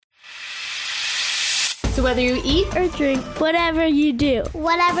So whether you eat or drink, Whatever you do.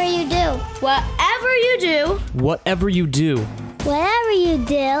 Whatever you do. whatever you do, Whatever you do. Whatever you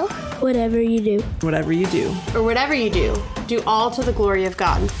do. Whatever you do. Whatever you do. or whatever you do all to the glory of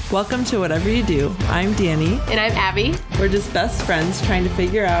God. Welcome to Whatever You Do. I'm Danny. And I'm Abby. We're just best friends trying to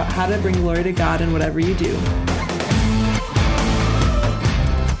figure out how to bring glory to God in whatever you do.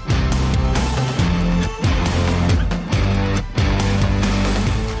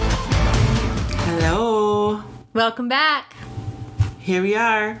 Hello. Welcome back. Here we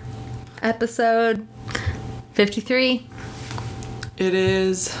are. Episode 53. It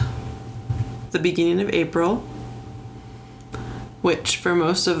is the beginning of April, which for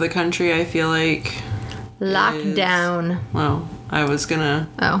most of the country I feel like Lockdown. well, I was gonna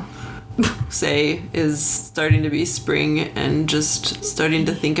Oh. say is starting to be spring and just starting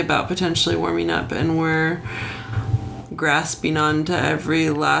to think about potentially warming up, and we're grasping on to every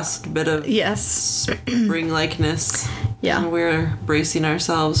last bit of Yes. spring-likeness. Yeah. And we're bracing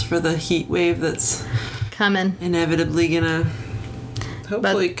ourselves for the heat wave that's Coming. inevitably gonna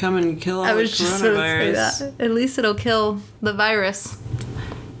hopefully come and kill all I the was just going to say coronavirus. that. At least it'll kill the virus.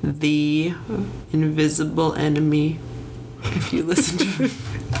 The invisible enemy. If you listen to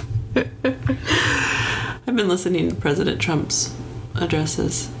I've been listening to President Trump's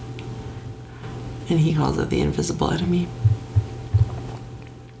addresses, and he calls it the invisible enemy.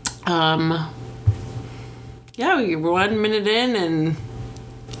 Yeah, we're 1 minute in, and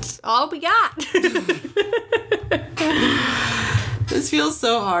That's all we got. this feels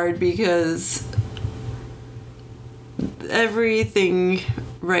so hard because everything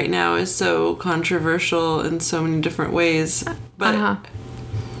right now is so controversial in so many different ways, but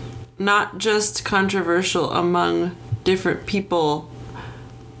not just controversial among different people.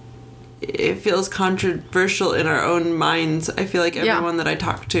 It feels controversial in our own minds. I feel like everyone that I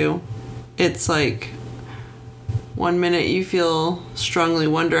talk to, it's like 1 minute you feel strongly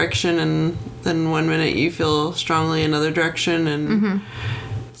one direction, and then 1 minute you feel strongly another direction, and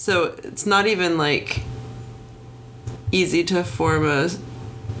so it's not even like easy to form a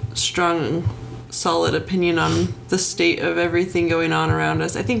strong, solid opinion on the state of everything going on around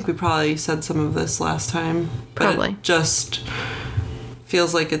us. I think we probably said some of this last time, but Probably. it just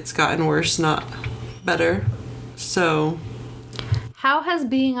feels like it's gotten worse, not better. So How has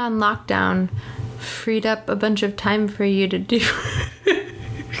being on lockdown freed up a bunch of time for you to do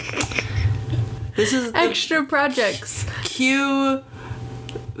this is the extra projects? cue.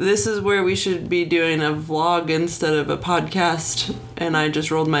 This is where we should be doing a vlog instead of a podcast, and I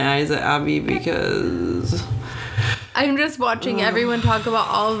just rolled my eyes at Abby because I'm just watching everyone talk about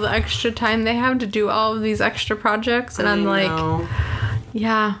all of the extra time they have to do all of these extra projects, and I'm like, know.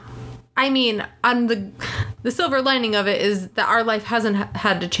 yeah. I mean, on the silver lining of it is that our life hasn't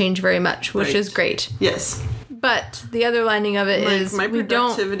had to change very much, which Right. is great. Yes. But the other lining of it is My we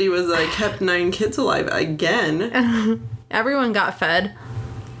don't. productivity was I kept 9 kids alive again. Everyone got fed.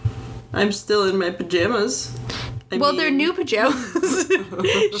 I'm still in my pajamas. Well, they're new pajamas.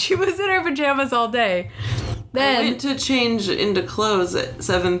 She was in her pajamas all day. I Then went to change into clothes at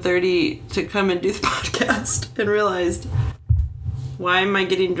 7:30 to come and do the podcast and realized, why am I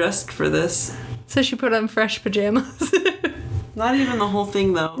getting dressed for this? so she put on fresh pajamas. Not even the whole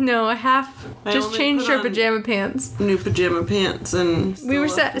thing though. No, I just only changed put her on pajama pants. New pajama pants and We were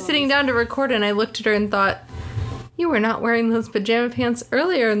sitting down to record, and I looked at her and thought, you were not wearing those pajama pants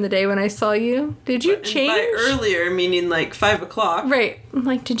earlier in the day when I saw you. Did you change? By earlier, meaning like 5 o'clock. Right. I'm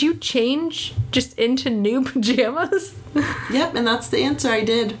like, did you change just into new pajamas? Yep, and that's the answer I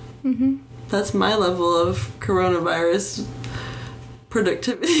did. Mm-hmm. That's my level of coronavirus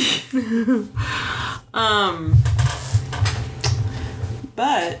productivity.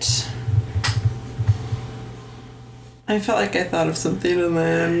 But I felt like I thought of something, and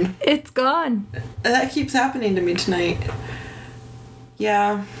then It's gone. that keeps happening to me tonight.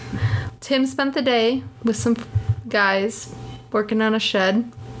 Yeah. Tim spent the day with some guys working on a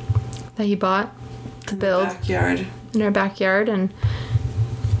shed that he bought to build Backyard. in our backyard, and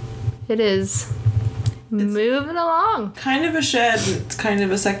it is moving along. Kind of a shed. It's kind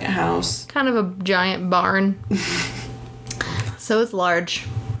of a second house. Kind of a giant barn. So it's large.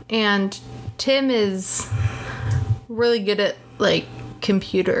 And Tim is really good at, like,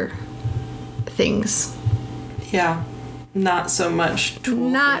 computer things. Yeah. Not so much tool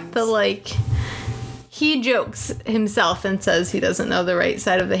Not things. the, like... He jokes himself and says he doesn't know the right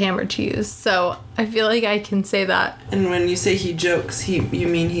side of the hammer to use. So I feel like I can say that. And when you say he jokes, you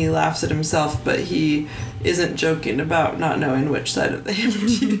mean he laughs at himself, but he isn't joking about not knowing which side of the hammer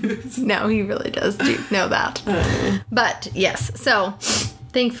to use. No, he really does know that. But yes, so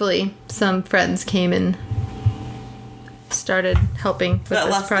thankfully some friends came and started helping with But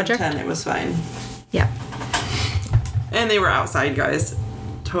this less project. than 10, it was fine. Yeah. And they were outside, guys.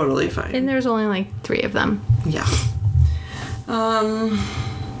 Totally fine. And there's only like 3 of them. Yeah.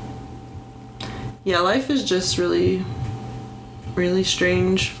 Yeah, life is just really, really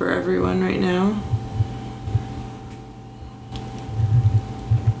strange for everyone right now.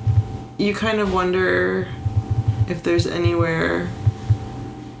 You kind of wonder if there's anywhere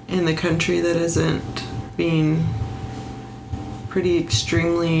in the country that isn't being pretty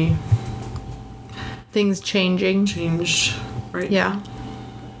extremely Things changing. changed right Yeah. now.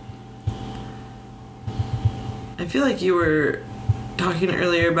 I feel like you were talking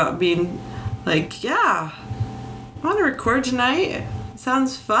earlier about being like, yeah, I want to record tonight.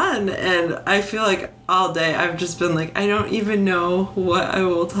 Sounds fun. And I feel like all day I've just been like, I don't even know what I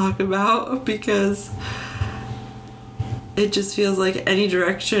will talk about because it just feels like any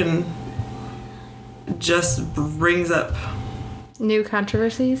direction just brings up. New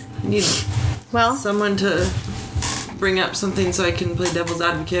controversies. I need Well, someone to bring up something so I can play devil's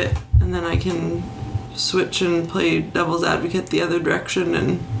advocate, and then I can switch and play devil's advocate the other direction.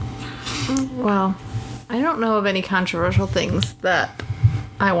 And well, I don't know of any controversial things that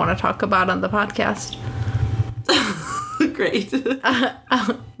I want to talk about on the podcast. great.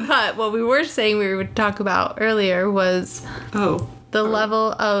 But what we were saying we would talk about earlier was the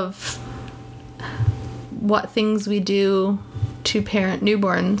level of what things we do to parent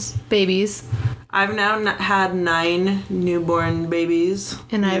newborns, babies. I've now had 9 newborn babies.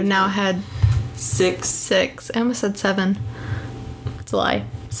 And I've now had 6. I almost said 7. It's a lie.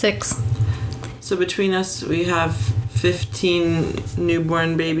 6. So between us, we have 15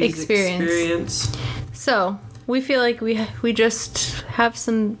 newborn babies experience. So we feel like we just have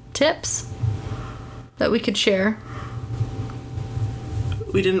some tips that we could share.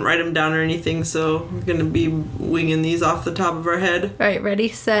 We didn't write them down or anything, so we're going to be winging these off the top of our head. All right, ready,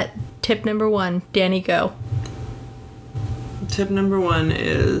 set. Tip number 1. Danny, go. Tip number 1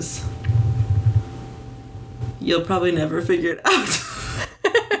 is you'll probably never figure it out.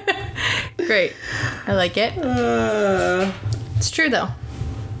 Great. I like it. It's true, though.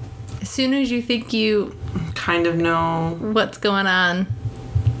 As soon as you think you kind of know what's going on,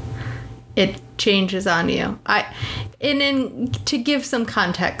 it changes on you. And to give some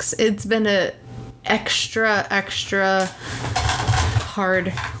context, it's been a extra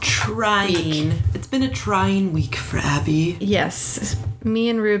hard trying week. It's been a trying week for Abby. Yes, me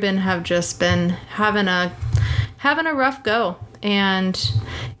and Ruben have just been having a rough go, and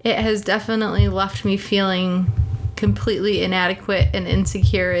it has definitely left me feeling completely inadequate and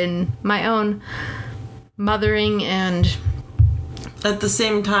insecure in my own mothering. And at the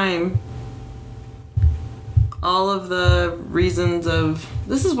same time, all of the reasons of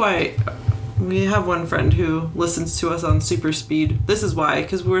this is why we have one friend who listens to us on super speed. This is why,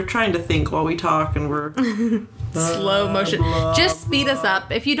 because we're trying to think while we talk, and we're slow motion. Just speed us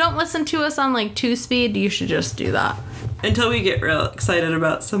up. If you don't listen to us on like 2 speed, you should just do that. Until we get real excited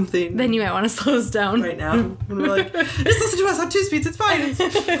about something. Then you might want to slow us down. Right now. And we're like, just listen to us on 2 speeds, it's fine.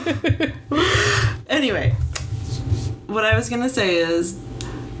 Anyway, what I was going to say is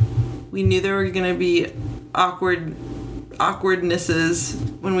we knew there were going to be awkwardnesses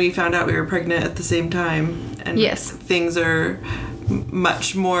when we found out we were pregnant at the same time. And yes, things are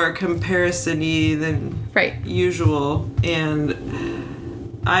much more comparison-y than usual.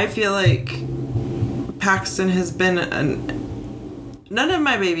 And I feel like Paxton has been none of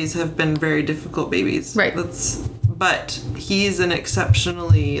my babies have been very difficult babies. Right. But he's an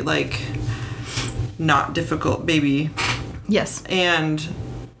exceptionally, not difficult baby. Yes. And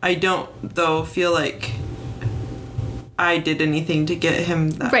I don't, though, feel like I did anything to get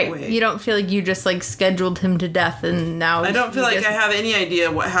him that way. Right. You don't feel like you just, scheduled him to death and now... I don't feel like I have any idea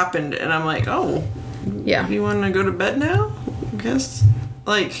what happened, and I'm like, oh, yeah. You want to go to bed now? I guess.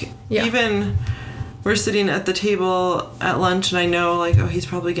 Even... We're sitting at the table at lunch, and I know, he's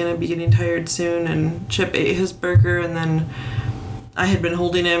probably going to be getting tired soon, and Chip ate his burger, and then I had been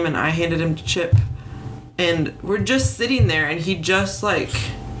holding him, and I handed him to Chip, and we're just sitting there, and he just,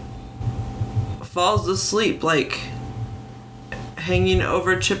 falls asleep, hanging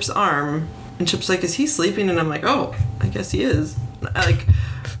over Chip's arm, and Chip's like, is he sleeping? And I'm like, oh, I guess he is. I,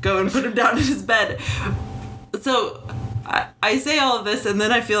 go and put him down in his bed. So... I say all of this, and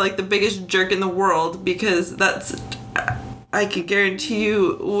then I feel like the biggest jerk in the world, because that's, I can guarantee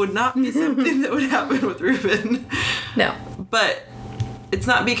you, would not be something that would happen with Ruben. No. But it's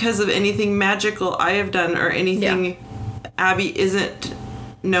not because of anything magical I have done or anything Abby isn't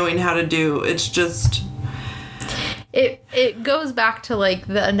knowing how to do. It's just... It goes back to,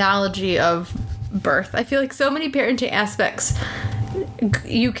 the analogy of birth. I feel like so many parenting aspects,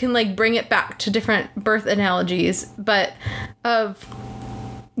 you can like bring it back to different birth analogies, but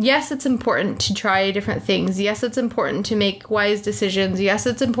yes, it's important to try different things. Yes, it's important to make wise decisions. Yes,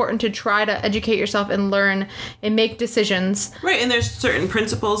 it's important to try to educate yourself and learn and make decisions. Right, and there's certain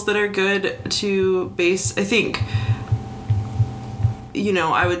principles that are good to base, I think,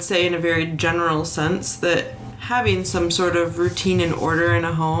 I would say in a very general sense that having some sort of routine and order in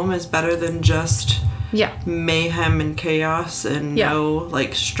a home is better than just mayhem and chaos and no,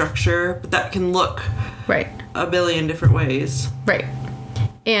 like, structure. But that can look a billion different ways. Right.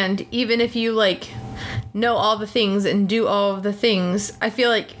 And even if you, like, know all the things and do all of the things, I feel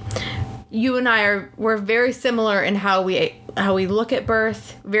like you and we're very similar in how we look at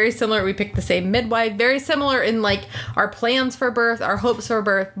birth. Very similar. We pick the same midwife. Very similar in, like, our plans for birth, our hopes for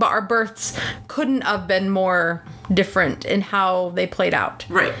birth. But our births couldn't have been more different in how they played out.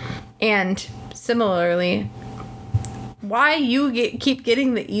 Right. And similarly, why you keep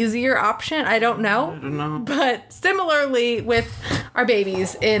getting the easier option, I don't know. But similarly with our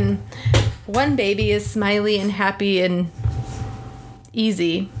babies, one baby is smiley and happy and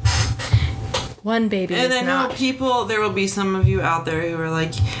easy. One baby is not. And I know there will be some of you out there who are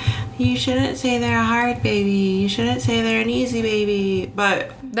like, you shouldn't say they're a hard baby. You shouldn't say they're an easy baby.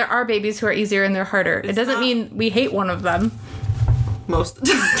 But there are babies who are easier and they're harder. It doesn't mean we hate one of them. Most of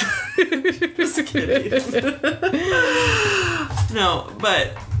the time. Just kidding. No,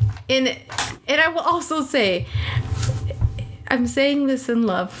 but... And I will also say, I'm saying this in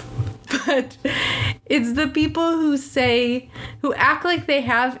love, but it's the people who act like they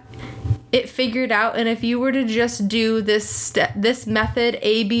have it figured out, and if you were to just do this method,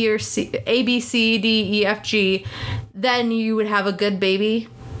 A, B, C, D, E, F, G, then you would have a good baby,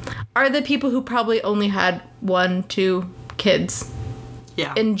 are the people who probably only had 1-2 kids.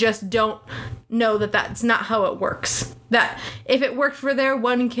 Yeah. And just don't know that that's not how it works. That if it worked for their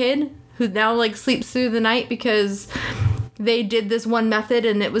one kid who now, like, sleeps through the night because they did this one method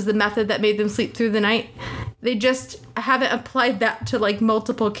and it was the method that made them sleep through the night, they just haven't applied that to, like,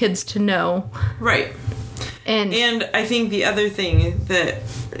 multiple kids to know. Right. And I think the other thing that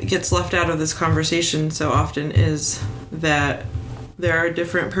gets left out of this conversation so often is that there are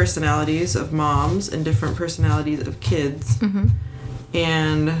different personalities of moms and different personalities of kids. Mm-hmm.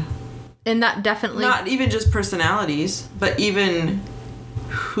 And that definitely... Not even just personalities, but even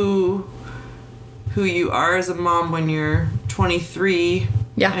who you are as a mom when you're 23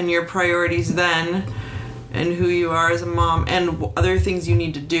 and your priorities then, and who you are as a mom and other things you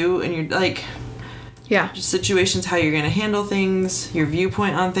need to do, and you're like... Yeah. Just situations, how you're going to handle things, your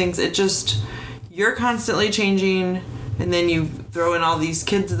viewpoint on things. It just... You're constantly changing, and then you throw in all these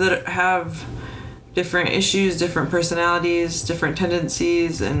kids that have... different issues, different personalities, different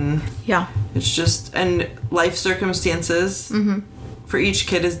tendencies, and it's just, and life circumstances for each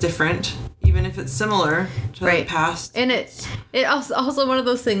kid is different, even if it's similar to the past. And it also one of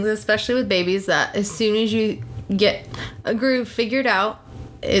those things, especially with babies, that as soon as you get a groove figured out,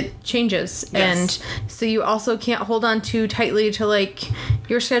 it changes. Yes. And so you also can't hold on too tightly to, like,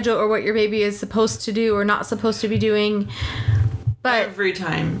 your schedule or what your baby is supposed to do or not supposed to be doing. But every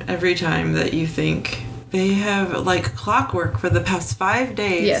time that you think they have, like, clockwork for the past 5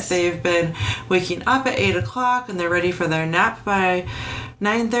 days, they've been waking up at 8 o'clock and they're ready for their nap by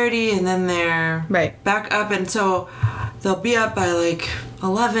 9:30, and then they're back up, and so they'll be up by, like,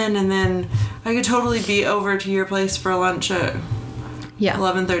 11, and then I could totally be over to your place for lunch at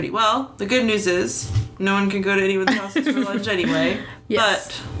 11:30. Well, the good news is no one can go to anyone's houses for lunch anyway. Yes.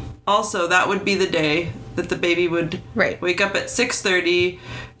 But also that would be the day that the baby would wake up at 6:30,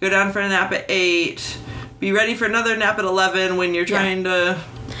 go down for a nap at 8, be ready for another nap at 11 when you're trying to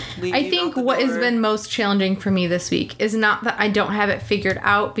leave. I think what has been most challenging for me this week is not that I don't have it figured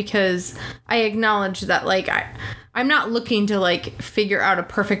out, because I acknowledge that, like, I'm not looking to, like, figure out a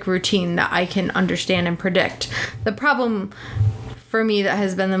perfect routine that I can understand and predict. The problem for me that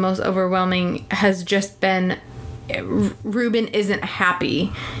has been the most overwhelming has just been Ruben isn't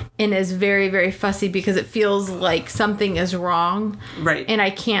happy and is very, very fussy because it feels like something is wrong. Right. And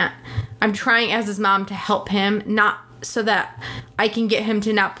I'm trying as his mom to help him, not so that I can get him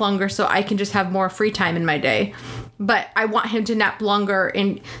to nap longer so I can just have more free time in my day. But I want him to nap longer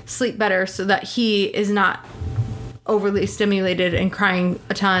and sleep better so that he is not overly stimulated and crying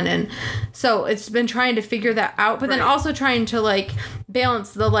a ton. And so it's been trying to figure that out, but then also trying to, like,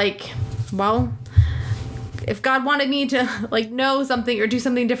 balance the, like, well, if God wanted me to, like, know something or do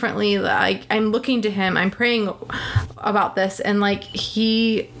something differently, like, I'm looking to him, I'm praying about this, and, like,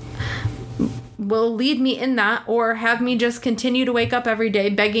 he will lead me in that, or have me just continue to wake up every day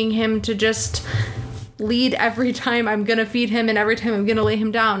begging him to just lead every time I'm going to feed him and every time I'm going to lay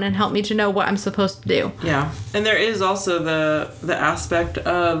him down, and help me to know what I'm supposed to do. Yeah. And there is also the aspect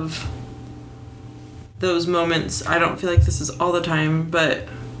of those moments. I don't feel like this is all the time, but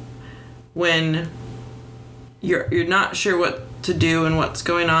when you're not sure what to do and what's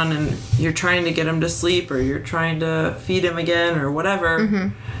going on, and you're trying to get him to sleep, or you're trying to feed him again, or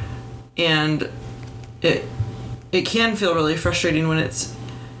whatever, and it can feel really frustrating when it's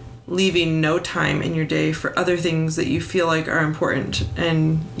leaving no time in your day for other things that you feel like are important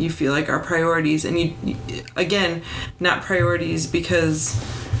and you feel like are priorities, and you again, not priorities because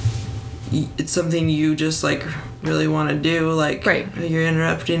it's something you just like really want to do, like right. You're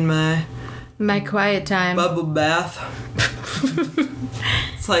interrupting my quiet time, bubble bath.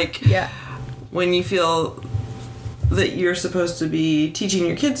 It's like, yeah, when you feel that you're supposed to be teaching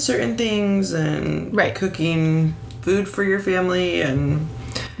your kids certain things and right. cooking food for your family, and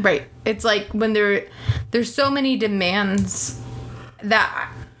right. It's like when there's so many demands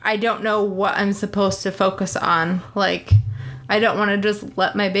that I don't know what I'm supposed to focus on. Like, I don't want to just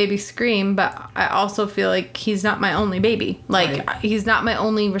let my baby scream, but I also feel like he's not my only baby. Like, right. He's not my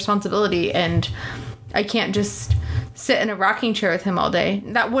only responsibility, and I can't just sit in a rocking chair with him all day.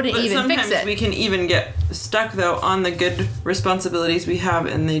 That wouldn't even fix it. Sometimes we can even get stuck, though, on the good responsibilities we have,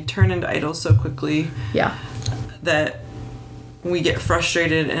 and they turn into idols so quickly. Yeah. That we get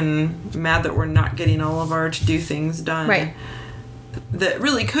frustrated and mad that we're not getting all of our to-do things done. Right. That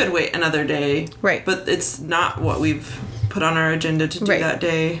really could wait another day. Right. But it's not what we've put on our agenda to do right. that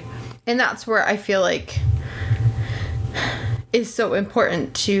day. And that's where I feel like is so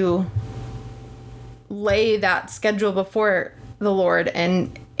important to lay that schedule before the Lord,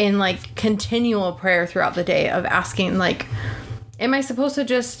 and in like continual prayer throughout the day of asking, like, am I supposed to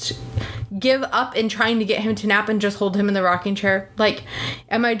just give up in trying to get him to nap and just hold him in the rocking chair? Like,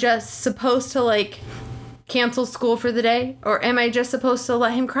 am I just supposed to like cancel school for the day, or am I just supposed to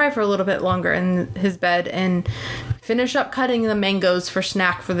let him cry for a little bit longer in his bed and finish up cutting the mangoes for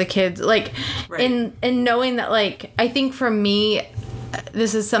snack for the kids? Like, right. and knowing that, like, I think for me,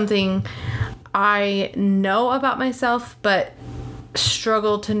 this is something I know about myself, but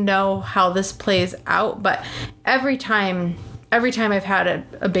struggle to know how this plays out. But every time I've had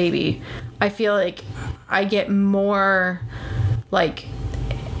a baby, I feel like I get more like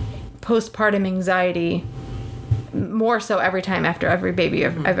postpartum anxiety, more so every time after every baby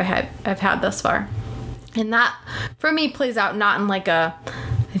I've had thus far. And that for me plays out not in like a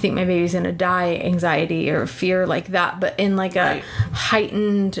I think my baby's gonna die anxiety or fear like that, but in like a right.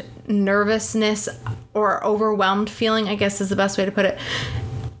 heightened nervousness or overwhelmed feeling, I guess is the best way to put it,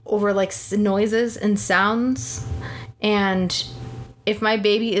 over like noises and sounds. And if my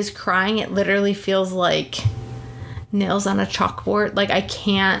baby is crying, it literally feels like nails on a chalkboard. Like, I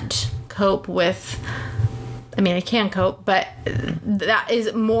can't cope with, I mean, I can cope, but that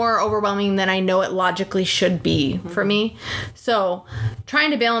is more overwhelming than I know it logically should be for me. So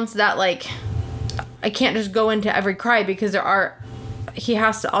trying to balance that, like, I can't just go into every cry, because he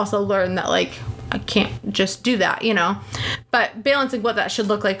has to also learn that, like, I can't just do that, you know? But balancing what that should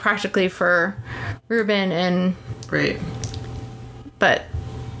look like practically for Ruben and... Right. But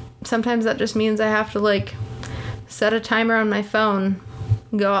sometimes that just means I have to, like, set a timer on my phone,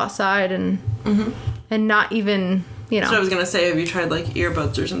 go outside, and not even, you know. So I was going to say, have you tried, like,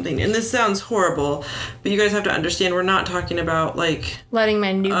 earbuds or something? And this sounds horrible, but you guys have to understand, we're not talking about, like... letting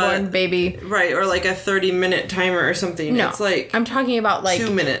my newborn baby... Right, or, like, a 30-minute timer or something. No, it's, like... I'm talking about, like...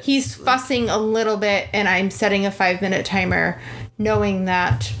 2 minutes. He's fussing a little bit, and I'm setting a 5-minute timer, knowing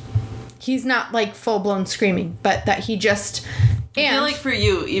that he's not, like, full-blown screaming, but that he just... I feel like for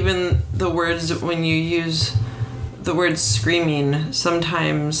you, even the words, when you use the word screaming,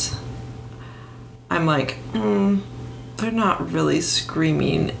 sometimes I'm like, they're not really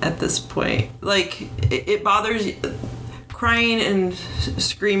screaming at this point. Like, it bothers you. Crying and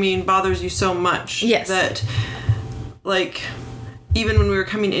screaming bothers you so much. Yes. That, like, even when we were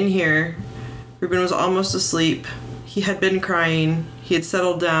coming in here, Ruben was almost asleep. He had been crying. He had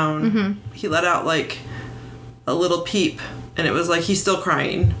settled down. He let out, like, a little peep. And it was like he's still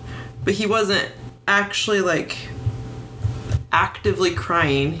crying. But he wasn't actually, like, actively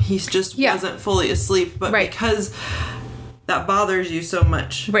crying. He just wasn't fully asleep. But because that bothers you so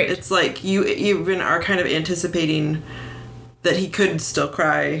much, it's like you even are kind of anticipating that he could still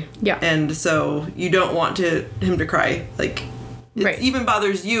cry. Yeah. And so you don't want him to cry. Like, it even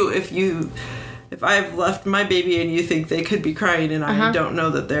bothers you if I've left my baby and you think they could be crying and I don't know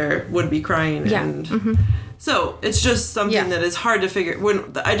that they would be crying. Yeah. And So it's just something Yeah. that is hard to figure.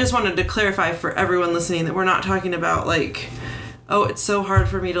 I just wanted to clarify for everyone listening that we're not talking about like, oh, it's so hard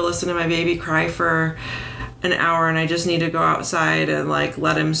for me to listen to my baby cry for an hour and I just need to go outside and like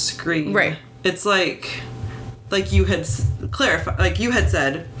let him scream. Right. It's like you had clarified, like you had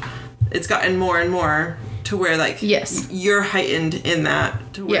said, it's gotten more and more to where like Yes. you're heightened in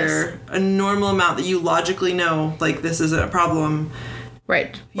that to where a normal amount that you logically know like this isn't a problem.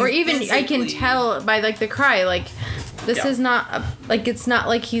 Right. You Or even I can physically- tell by like the cry, like this Yeah. is not like it's not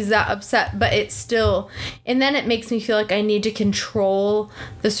like he's that upset, but it's still, and then it makes me feel like I need to control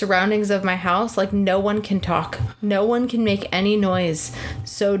the surroundings of my house. Like no one can talk, no one can make any noise.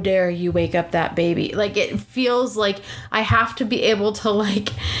 So dare you wake up that baby. Like it feels like I have to be able to like,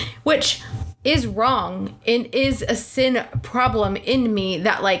 which is wrong and is a sin problem in me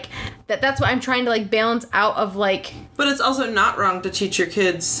that like that's what I'm trying to like balance out of like. But it's also not wrong to teach your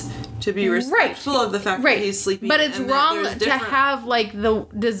kids to be respectful of the fact that he's sleeping. But it's and that wrong there's to different- have like the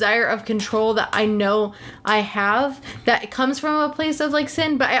desire of control that I know I have that comes from a place of like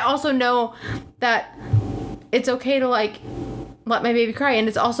sin, but I also know that it's okay to like let my baby cry, and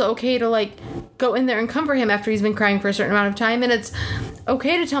it's also okay to like go in there and comfort him after he's been crying for a certain amount of time, and it's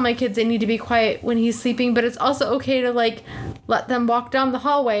okay to tell my kids they need to be quiet when he's sleeping, but it's also okay to like let them walk down the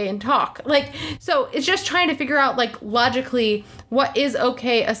hallway and talk. Like, so it's just trying to figure out like logically what is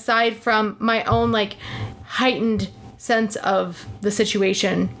okay aside from my own like heightened sense of the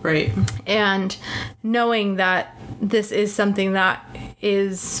situation, Right. and knowing that this is something that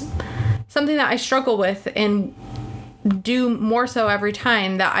I struggle with and do more so every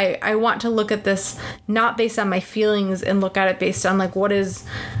time, that I want to look at this not based on my feelings and look at it based on like what is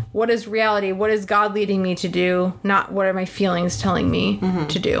reality, what is God leading me to do, not what are my feelings telling me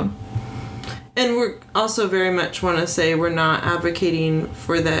to do. And we're also very much want to say we're not advocating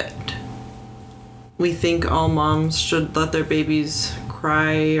for that. We think all moms should let their babies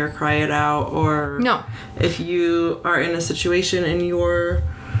cry or cry it out, or No. if you are in a situation and your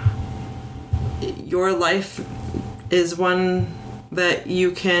life is one that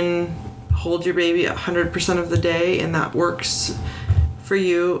you can hold your baby 100% of the day and that works for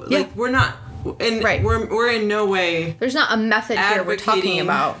you. Yeah. Like we're not, and Right. we're in no way There's not a method here we're talking advocating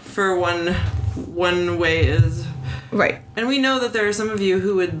about. for one way is. Right. And we know that there are some of you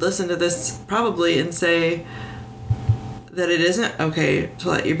who would listen to this probably and say that it isn't okay to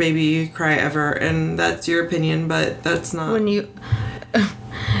let your baby cry ever, and that's your opinion, but that's not. When you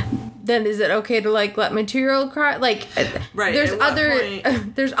then is it okay to like let my 2-year-old cry? Like Right, there's at what other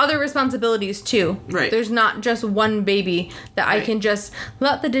point- there's other responsibilities too. Right. There's not just one baby that I Right. can just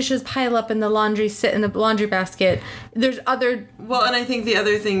let the dishes pile up and the laundry sit in the laundry basket. There's other Well, and I think the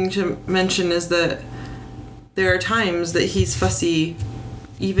other thing to mention is that there are times that he's fussy,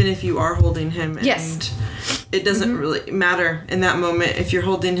 even if you are holding him. Yes. And it doesn't really matter in that moment if you're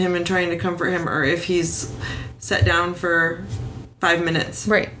holding him and trying to comfort him, or if he's sat down for 5 minutes.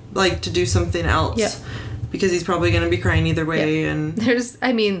 Right. Like to do something else. Yep. Because he's probably going to be crying either way. And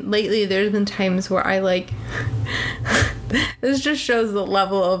lately there's been times where I like this just shows the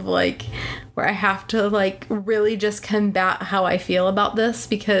level of like where I have to like really just combat how I feel about this,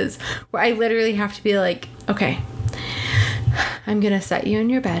 because where I literally have to be like, okay, I'm going to set you in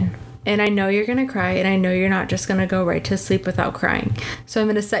your bed. And I know you're going to cry, and I know you're not just going to go right to sleep without crying. So I'm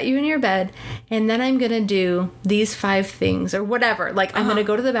going to set you in your bed, and then I'm going to do these 5 things or whatever. Like I'm going to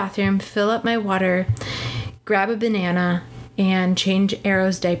go to the bathroom, fill up my water, grab a banana, and change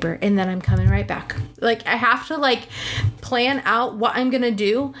Arrow's diaper, and then I'm coming right back. Like I have to like plan out what I'm going to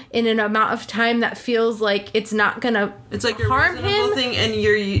do in an amount of time that feels like it's not going to it's like a harm reasonable him. thing, and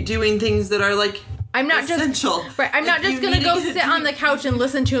you're doing things that are like I'm not essential. just right. I'm Like, not just you gonna need go to sit on the couch and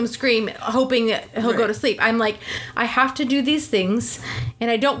listen to him scream, hoping that he'll go Right. to sleep. I'm like, I have to do these things, and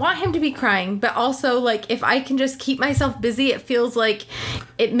I don't want him to be crying. But also, like, if I can just keep myself busy, it feels like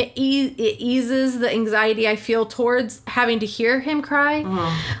it eases the anxiety I feel towards having to hear him cry.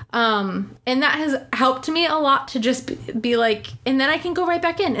 And that has helped me a lot to just be like, and then I can go right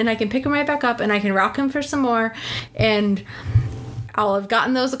back in, and I can pick him right back up, and I can rock him for some more, and I'll have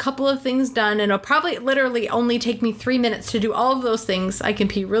gotten a couple of things done, and it'll probably literally only take me 3 minutes to do all of those things. I can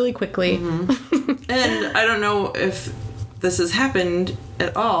pee really quickly. And I don't know if this has happened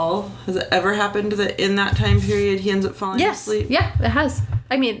at all. Has it ever happened that in that time period he ends up falling Yes. asleep? Yeah, it has.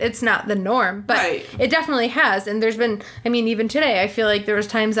 I mean, it's not the norm, but Right. it definitely has. And there's been, I mean, even today, I feel like there was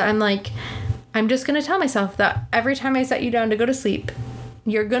times that I'm like, I'm just going to tell myself that every time I set you down to go to sleep,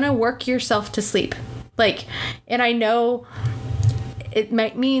 you're going to work yourself to sleep. Like, and I know it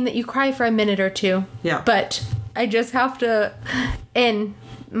might mean that you cry for a minute or two. Yeah. But I just have to, and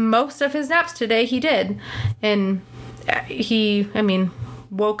most of his naps today he did. And he,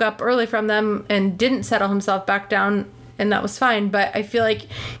 woke up early from them and didn't settle himself back down, and that was fine. But I feel like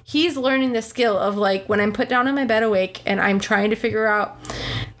he's learning the skill of, like, when I'm put down in my bed awake and I'm trying to figure out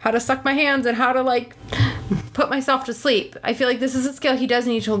how to suck my hands and how to, like, put myself to sleep. I feel like this is a skill he does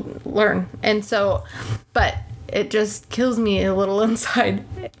need to learn. And so, but it just kills me a little inside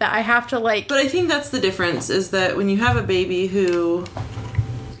that I have to, like... But I think that's the difference, is that when you have a baby who,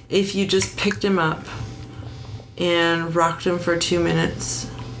 if you just picked him up and rocked him for 2 minutes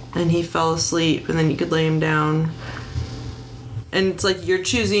and he fell asleep and then you could lay him down, and it's like you're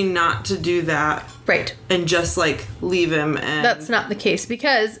choosing not to do that. Right. And just, like, leave him. And that's not the case,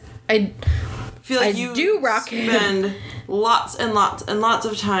 because I feel like you do rock spend him lots and lots and lots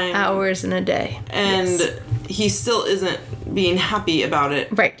of time. Hours in a day. And yes. He still isn't being happy about it.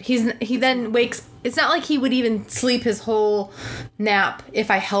 Right. He then wakes... It's not like he would even sleep his whole nap if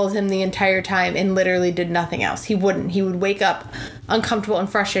I held him the entire time and literally did nothing else. He wouldn't. He would wake up uncomfortable and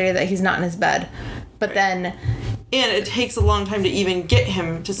frustrated that he's not in his bed. But right. then... And it takes a long time to even get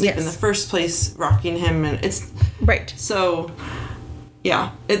him to sleep in the first place, rocking him, and it's... Right. So,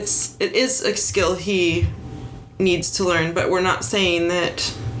 yeah, it is a skill he needs to learn, but we're not saying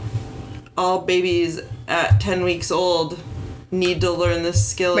that all babies at 10 weeks old need to learn this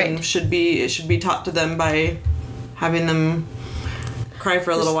skill, and it should be taught to them by having them cry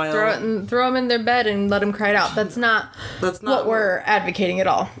for a little while. Throw them in their bed and let them cry it out. That's not what we're advocating at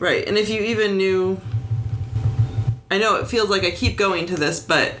all. Right. And if you even knew... I know it feels like I keep going to this,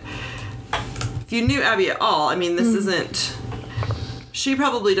 but if you knew Abby at all, I mean, this isn't... She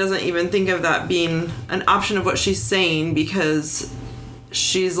probably doesn't even think of that being an option of what she's saying, because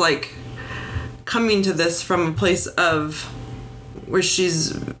she's, like, coming to this from a place of where she's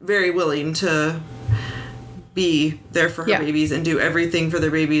very willing to be there for her babies and do everything for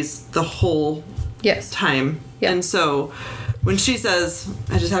their babies the whole time. Yeah. And so when she says,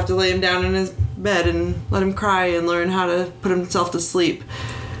 I just have to lay him down in his bed and let him cry and learn how to put himself to sleep,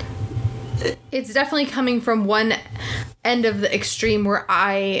 it's definitely coming from one end of the extreme where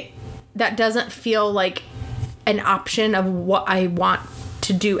that doesn't feel like an option of what I want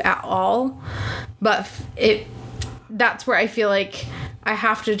to do at all. But that's where I feel like I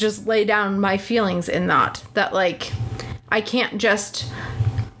have to just lay down my feelings in that like I can't just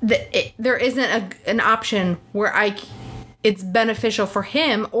there isn't an option where it's beneficial for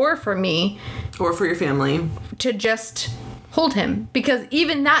him or for me or for your family to just hold him, because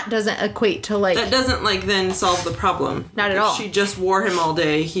even that doesn't equate to, like... That doesn't, like, then solve the problem. Not at all. If she just wore him all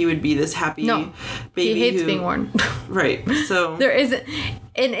day, he would be this happy baby he hates being worn. Right, so... There isn't...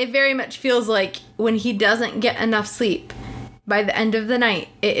 And it very much feels like when he doesn't get enough sleep, by the end of the night,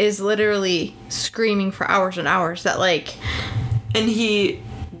 it is literally screaming for hours and hours that, like... And he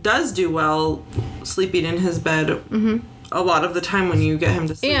does do well sleeping in his bed a lot of the time when you get him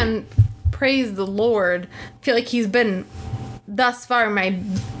to sleep. And praise the Lord, I feel like he's been... thus far my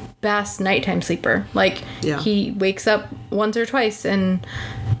best nighttime sleeper. Like, he wakes up once or twice, and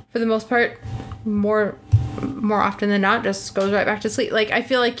for the most part, more often than not, just goes right back to sleep. Like, I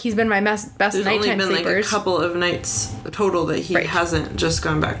feel like he's been my best nighttime sleepers. There's only been, like, a couple of nights total that he hasn't just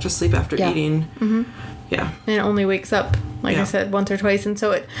gone back to sleep after eating. Mm-hmm. Yeah. And it only wakes up, like I said, once or twice. And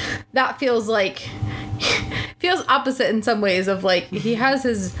so that feels like... feels opposite in some ways of, like, he has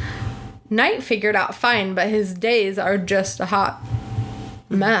his... night figured out fine, but his days are just a hot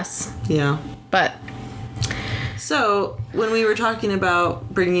mess. Yeah. But so when we were talking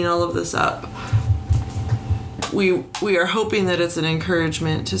about bringing all of this up, we are hoping that it's an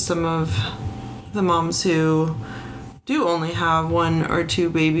encouragement to some of the moms who do only have 1 or 2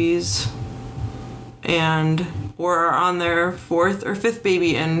 babies or are on their 4th or 5th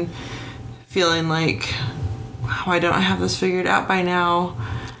baby and feeling like, why don't I have this figured out by now?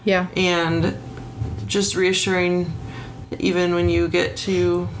 Yeah. And just reassuring, even when you get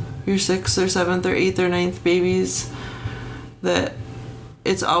to your 6th or 7th or 8th or 9th babies, that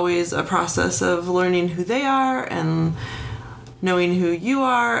it's always a process of learning who they are and knowing who you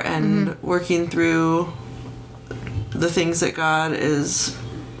are and working through the things that God is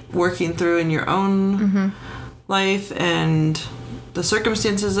working through in your own life and the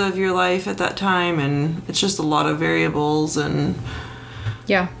circumstances of your life at that time. And it's just a lot of variables and...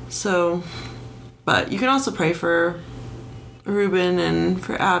 Yeah. So, but you can also pray for Ruben and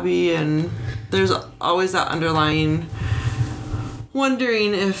for Abby, and there's always that underlying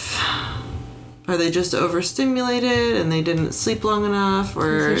wondering if are they just overstimulated and they didn't sleep long enough,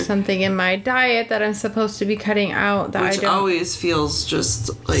 or Is there something in my diet that I'm supposed to be cutting out that which I don't? always feels just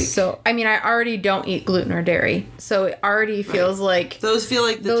like So, I mean, I already don't eat gluten or dairy, so it already feels like those feel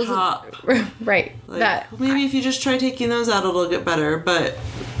like the top. right. Like, that well, maybe if you just try taking those out, it'll get better, but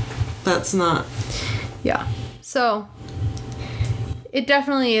that's not. yeah. So it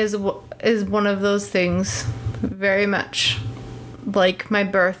definitely is one of those things, very much like my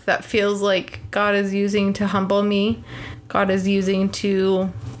birth, that feels like God is using to humble me. God is using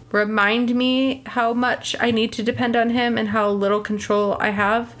to remind me how much I need to depend on him and how little control I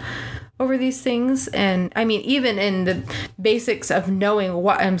have over these things. And I mean, even in the basics of knowing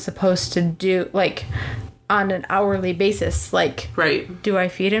what I'm supposed to do, like on an hourly basis, like, Right. do I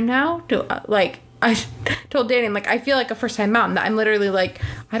feed him now? I told Danny, I'm like, I feel like a first-time mom, that I'm literally like,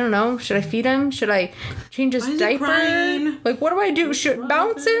 I don't know, should I feed him? Should I change his Why is he diaper? crying? Like, what do I do? Should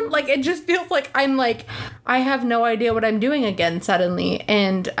bounce him? Like, it just feels like I'm like, I have no idea what I'm doing again suddenly.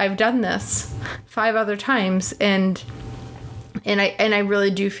 And I've done this 5 other times, and I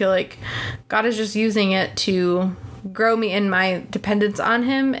really do feel like God is just using it to grow me in my dependence on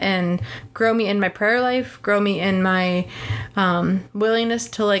him, and grow me in my prayer life, grow me in my willingness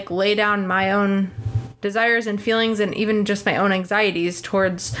to like lay down my own desires and feelings, and even just my own anxieties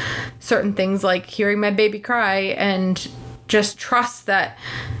towards certain things, like hearing my baby cry, and just trust that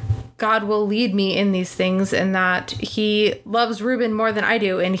God will lead me in these things, and that he loves Ruben more than I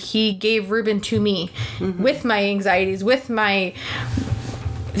do, and he gave Ruben to me with my anxieties, with my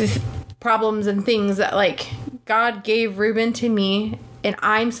problems and things, that like God gave Ruben to me, and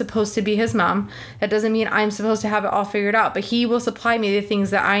I'm supposed to be his mom. That doesn't mean I'm supposed to have it all figured out, but he will supply me the things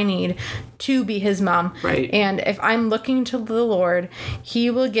that I need to be his mom. Right. And if I'm looking to the Lord, he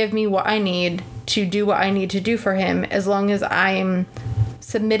will give me what I need to do what I need to do for him, as long as I'm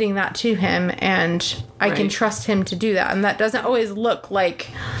submitting that to him, and I can Right. trust him to do that. And that doesn't always look like,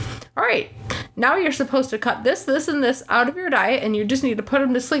 all right, now you're supposed to cut this, and this out of your diet, and you just need to put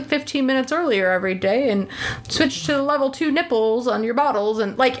him to sleep 15 minutes earlier every day, and switch to the level 2 nipples on your bottles.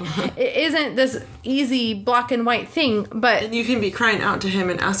 And like, it isn't this easy black and white thing, but And you can be crying out to him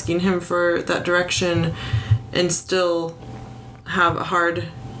and asking him for that direction, and still have a hard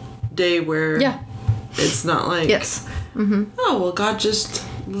day where yeah, it's not like, yes. oh, well, God just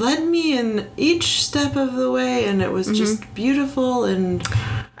led me in each step of the way, and it was just beautiful. And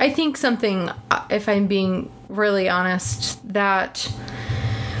I think something, if I'm being really honest, that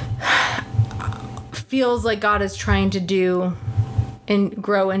feels like God is trying to do and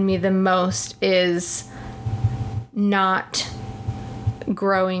grow in me the most is not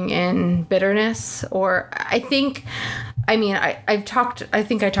growing in bitterness. Or I think I talked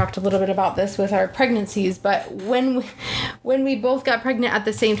a little bit about this with our pregnancies, but when we both got pregnant at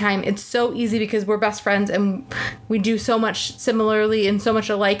the same time, it's so easy because we're best friends and we do so much similarly and so much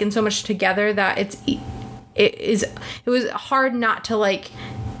alike and so much together, that it was hard not to like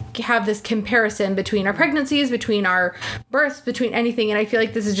have this comparison between our pregnancies, between our births, between anything. And I feel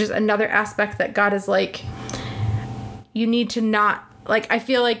like this is just another aspect that God is like, you need to not, like, I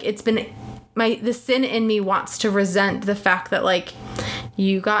feel like it's been the sin in me wants to resent the fact that like,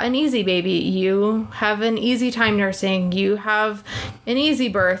 you got an easy baby, you have an easy time nursing, you have an easy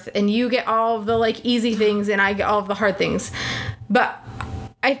birth, and you get all of the like easy things and I get all of the hard things. But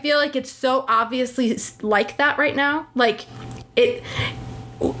I feel like it's so obviously like that right now. Like it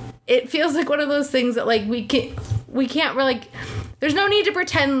feels like one of those things that like we can't really, like, there's no need to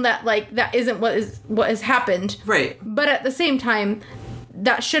pretend that like that isn't what has happened. right. But at the same time,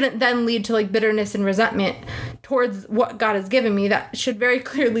 that shouldn't then lead to like bitterness and resentment towards what God has given me. That should very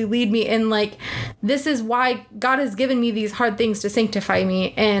clearly lead me in like, this is why God has given me these hard things to sanctify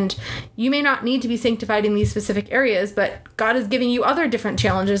me. And you may not need to be sanctified in these specific areas, but God is giving you other different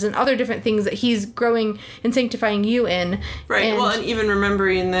challenges and other different things that he's growing and sanctifying you in. Right. And even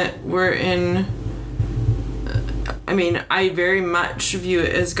remembering that we're in, I very much view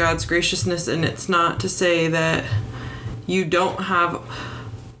it as God's graciousness, and it's not to say that you don't have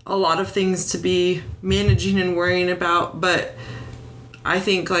a lot of things to be managing and worrying about, but I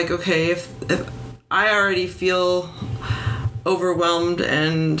think like, okay, if I already feel overwhelmed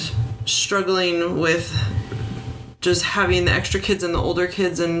and struggling with just having the extra kids and the older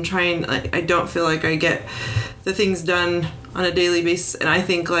kids and trying, like, I don't feel like I get the things done on a daily basis, and I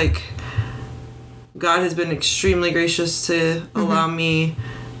think like God has been extremely gracious to allow me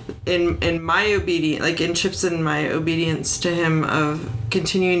in my obedience, like in Chip's and my obedience to him, of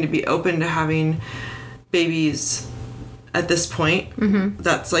continuing to be open to having babies at this point.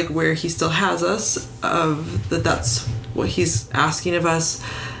 That's like where he still has us, of that's what he's asking of us,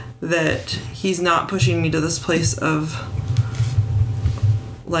 that he's not pushing me to this place of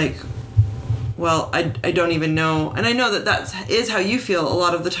like, well, I don't even know. And I know that is how you feel a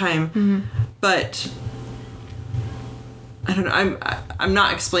lot of the time, but I don't know. I'm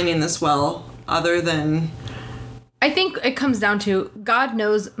not explaining this well, other than I think it comes down to God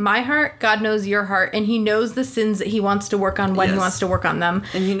knows my heart, God knows your heart, and he knows the sins that he wants to work on when he wants to work on them.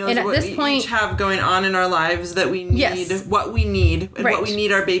 And he knows what we each have going on in our lives that we need, what we need, and what we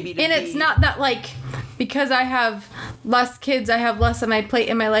need our baby to be. And it's not that, like, because I have less kids, I have less on my plate,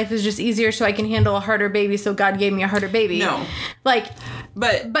 and my life is just easier so I can handle a harder baby, so God gave me a harder baby. No. Like,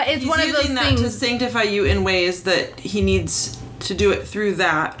 but it's one of those using that things to sanctify you in ways that he needs to do it through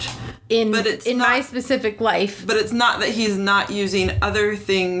that. In my specific life. But it's not that he's not using other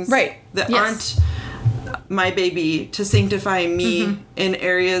things that aren't my baby to sanctify me in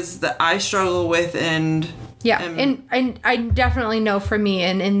areas that I struggle with and and I definitely know for me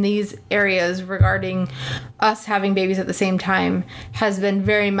and in these areas regarding us having babies at the same time has been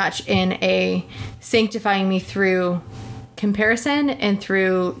very much in a sanctifying me through comparison and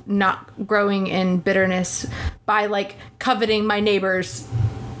through not growing in bitterness by like coveting my neighbor's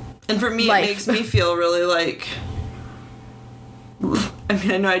and for me, it makes me feel really like, I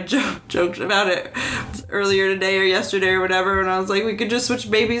mean, I know I joked about it earlier today or yesterday or whatever, and I was like, we could just switch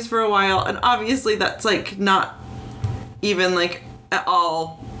babies for a while, and obviously that's like not even like at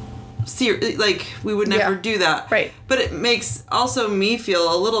all serious, like we would never do that. Right. But it makes also me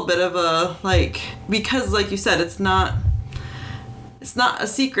feel a little bit of a, like, because like you said, it's not a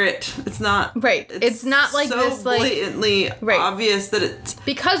secret. It's not... Right. It's not like so this, like... blatantly obvious that it's...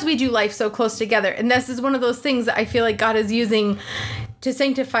 Because we do life so close together. And this is one of those things that I feel like God is using to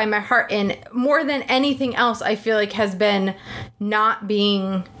sanctify my heart in. More than anything else, I feel like has been not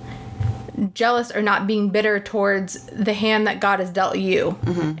being jealous or not being bitter towards the hand that God has dealt you.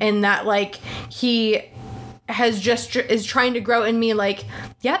 And that, like, he has is trying to grow in me, like,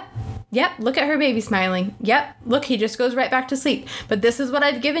 Yep, look at her baby smiling. Yep, look, he just goes right back to sleep. But this is what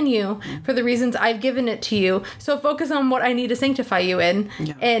I've given you for the reasons I've given it to you. So focus on what I need to sanctify you in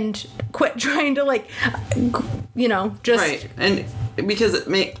and quit trying to, like, just... Right, and because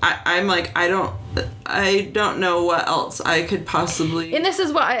I'm like, I don't know what else I could possibly... And this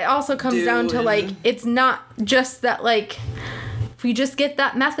is what it also comes down to, like, it's not just that, like... If you just get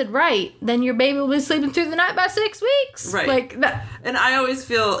that method right, then your baby will be sleeping through the night by 6 weeks. Right. Like that. And I always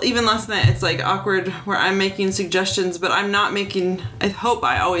feel, even last night, it's like awkward where I'm making suggestions, but I'm not making, I hope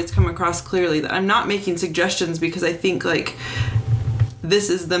I always come across clearly that I'm not making suggestions because I think like this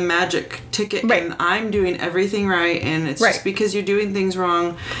is the magic ticket and I'm doing everything right and it's just because you're doing things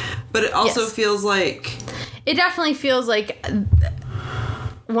wrong. But it also feels like... It definitely feels like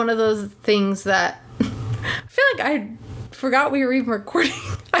one of those things that I feel like I forgot we were even recording.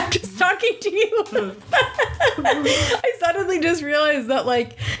 I'm just talking to you. I suddenly just realized that,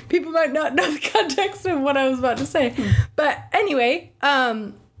 like, people might not know the context of what I was about to say. But anyway,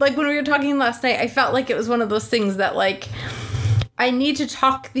 like, when we were talking last night, I felt like it was one of those things that, like, I need to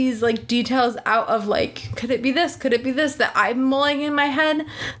talk these, like, details out of, like, could it be this? Could it be this? That I'm mulling in my head,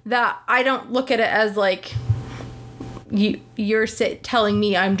 that I don't look at it as, like, you're telling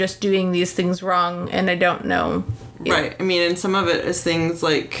me I'm just doing these things wrong and I don't know. Right. I mean, and some of it is things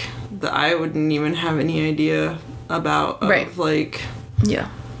like that I wouldn't even have any idea about. Like,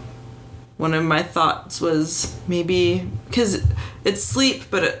 one of my thoughts was maybe because it's sleep,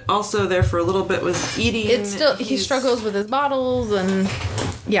 but it also there for a little bit with eating. It's still he struggles with his bottles and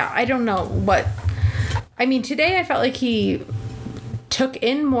I don't know what. I mean, today I felt like he took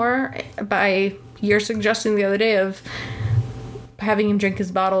in more by your suggesting the other day of having him drink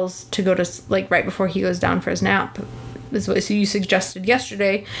his bottles to go to, like, right before he goes down for his nap is what you suggested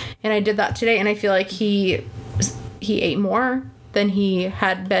yesterday, and I did that today, and I feel like he ate more than he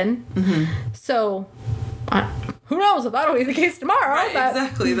had been. So who knows if that'll be the case tomorrow. Right, but.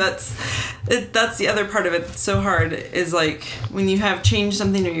 Exactly. That's the other part of it. It's so hard is like when you have changed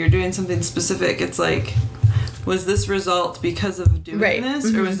something or you're doing something specific, it's like, was this result because of doing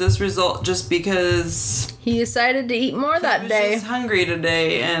this, or was this result just because he decided to eat more that day? He was just hungry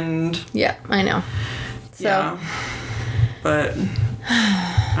today, and I know. So, but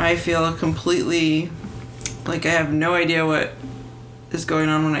I feel completely like I have no idea what is going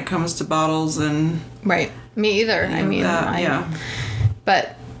on when it comes to bottles and me either. I mean,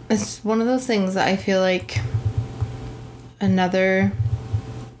 but it's one of those things that I feel like another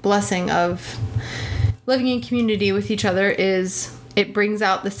blessing of living in community with each other is it brings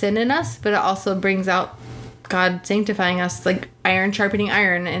out the sin in us, but it also brings out God sanctifying us, like iron sharpening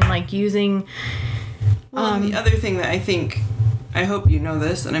iron, and like using. And the other thing that I think I hope you know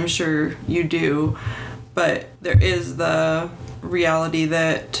this, and I'm sure you do, but there is the reality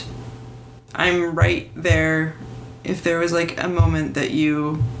that I'm right there if there was like a moment that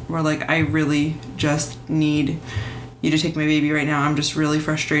you were like, I really just need you to take my baby right now. I'm just really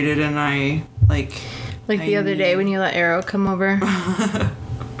frustrated, and I the other day when you let Arrow come over.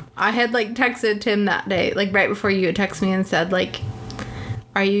 I had like texted Tim that day, like right before you had texted me and said like,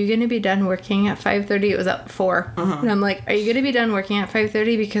 are you going to be done working at 5:30? It was at 4. And I'm like, are you going to be done working at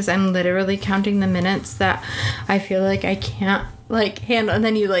 5:30? Because I'm literally counting the minutes that I feel like I can't like handle. And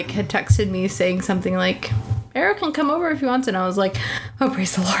then you like had texted me saying something like, Arrow can come over if he wants. And I was like, oh,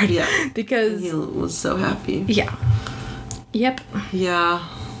 praise the Lord. Yeah. Because he was so happy. Yeah. Yep. Yeah.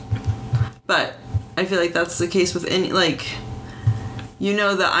 But I feel like that's the case with any, like, you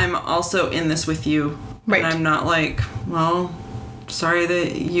know that I'm also in this with you. Right. And I'm not like, well, sorry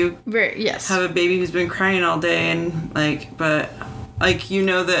that you have a baby who's been crying all day, and like, but like, you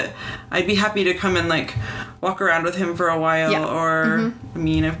know that I'd be happy to come and like walk around with him for a while, or I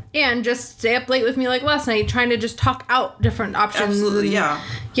mean, and just stay up late with me like last night, trying to just talk out different options. Absolutely, yeah.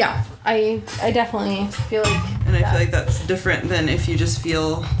 I definitely feel like, and I feel like that's different than if you just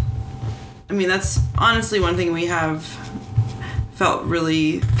feel. I mean, that's honestly one thing we have felt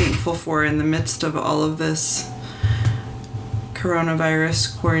really thankful for in the midst of all of this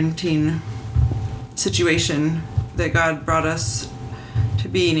coronavirus quarantine situation, that God brought us to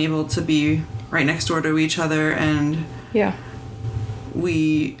being able to be right next door to each other, and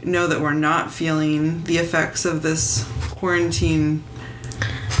we know that we're not feeling the effects of this quarantine.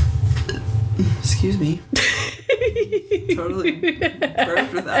 Excuse me. Totally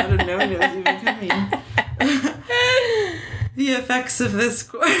burped without a knowing it was even coming. The effects of this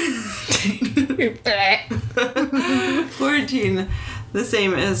quarantine the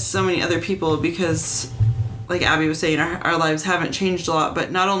same as so many other people, because like Abby was saying, our lives haven't changed a lot,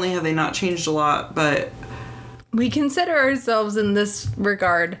 but not only have they not changed a lot, but we consider ourselves in this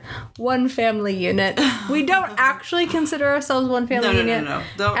regard one family unit. We don't actually consider ourselves one family unit. No.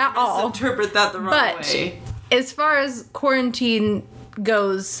 Don't at all. Misinterpret that the wrong way. As far as quarantine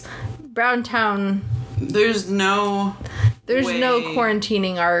goes, Browntown, there's no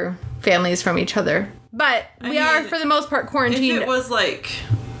quarantining our families from each other. But we are, for the most part, quarantined. If it was like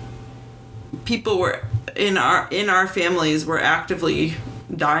people were in our families were actively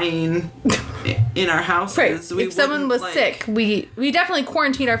dying in our houses. Right. If someone was sick, we definitely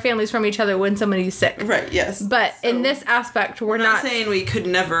quarantine our families from each other when somebody's sick. Right, yes. But so in this aspect, we're not saying we could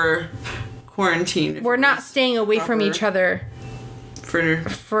never quarantine. We're not staying away from each other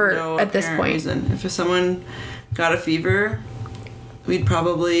for no at this point. Reason. If someone got a fever, we'd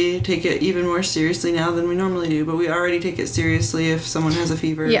probably take it even more seriously now than we normally do, but we already take it seriously if someone has a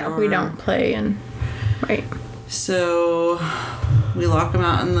fever. Yeah, we don't play and right. So we lock them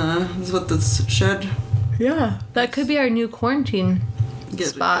out in the shed. Yeah, that could be our new quarantine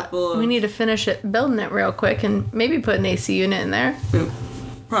spot. We need to finish building it real quick and maybe put an AC unit in there.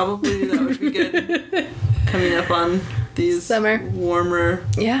 Probably that would be good. Coming up on these summer warmer.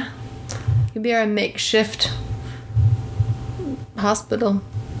 Yeah, could be our makeshift hospital.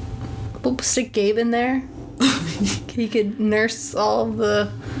 We'll stick Gabe in there. He could nurse all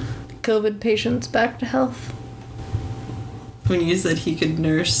the COVID patients back to health. When you said he could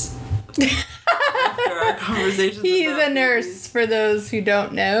nurse after our conversations, he's a nurse for those who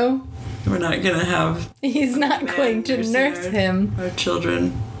don't know. We're not gonna have. He's not going to nurse him. Our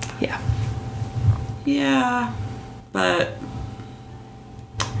children. Yeah. Yeah, but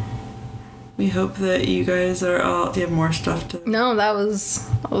we hope that you guys are all. Do you have more stuff to? No, I was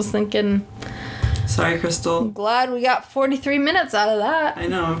thinking. Sorry, Crystal. I'm glad we got 43 minutes out of that. I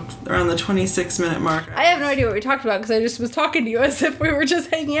know, around the 26-minute mark. I have no idea what we talked about because I just was talking to you as if we were just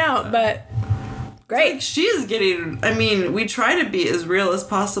hanging out, but great. Like, she's getting, I mean, we try to be as real as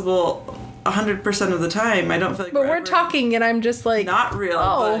possible 100% of the time. I don't feel like but we're talking and I'm just like... Not real,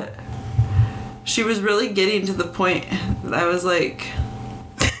 but she was really getting to the point that I was like...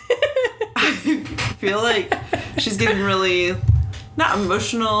 I feel like she's getting really... Not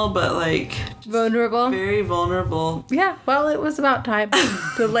emotional, but like... Vulnerable. Very vulnerable. Yeah, well, it was about time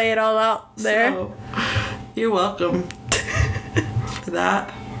to lay it all out there. So, you're welcome for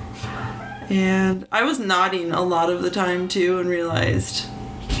that. And I was nodding a lot of the time, too, and realized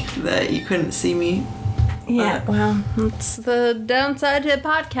that you couldn't see me. Yeah, well, it's the downside to a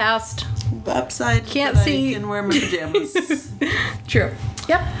podcast. The upside can't that see. I can wear my pajamas. True.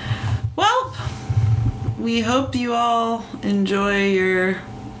 Yep. Well, we hope you all enjoy your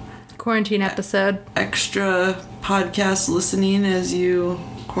quarantine episode. Extra podcast listening as you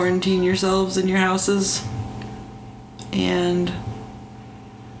quarantine yourselves in your houses. And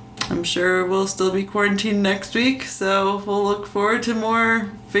I'm sure we'll still be quarantined next week, so we'll look forward to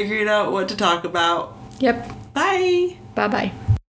more figuring out what to talk about. Yep. Bye! Bye-bye.